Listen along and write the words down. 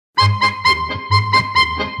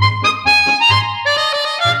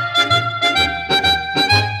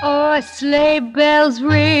sleigh bells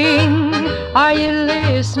ring. Are you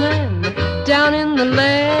listening? Down in the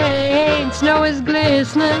lane, snow is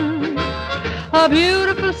glistening. A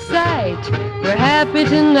beautiful sight, we're happy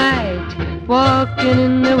tonight, walking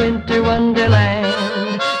in the winter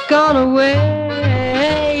wonderland. Gone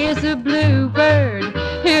away is a bluebird,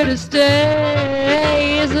 here to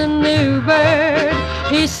stay is a new bird.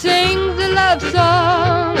 He sings a love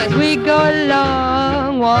song as we go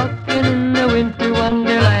along, walking in the winter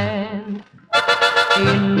wonderland.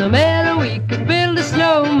 In the meadow we could build a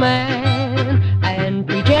snowman and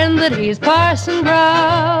pretend that he's Parson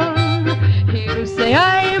Brown. He'll say,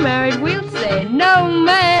 are you married? We'll say, no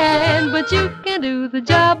man. But you can do the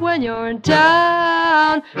job when you're in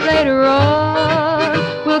town. Later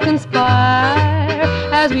on we'll conspire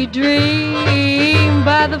as we dream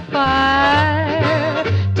by the fire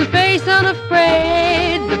to face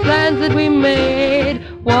unafraid the plans that we made,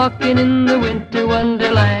 walking in the winter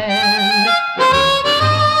wonderland.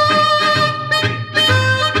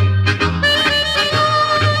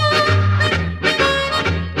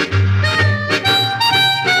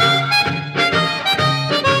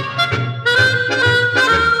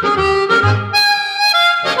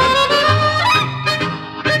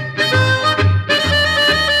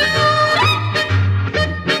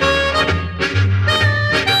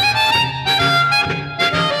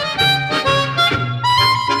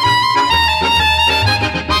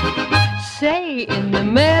 In the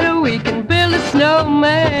meadow we can build a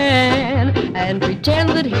snowman and pretend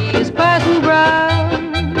that he is Parson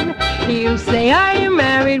Brown. He'll say, are you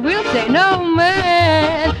married? We'll say, no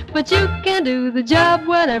man. But you can do the job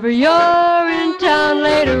whenever you're in town.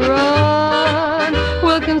 Later on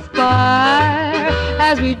we'll conspire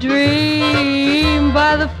as we dream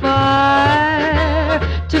by the fire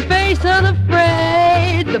to face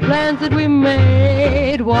unafraid the plans that we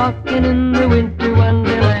made, walking in the winter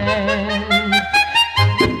wonderland.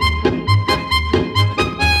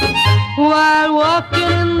 While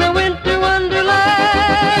walking in the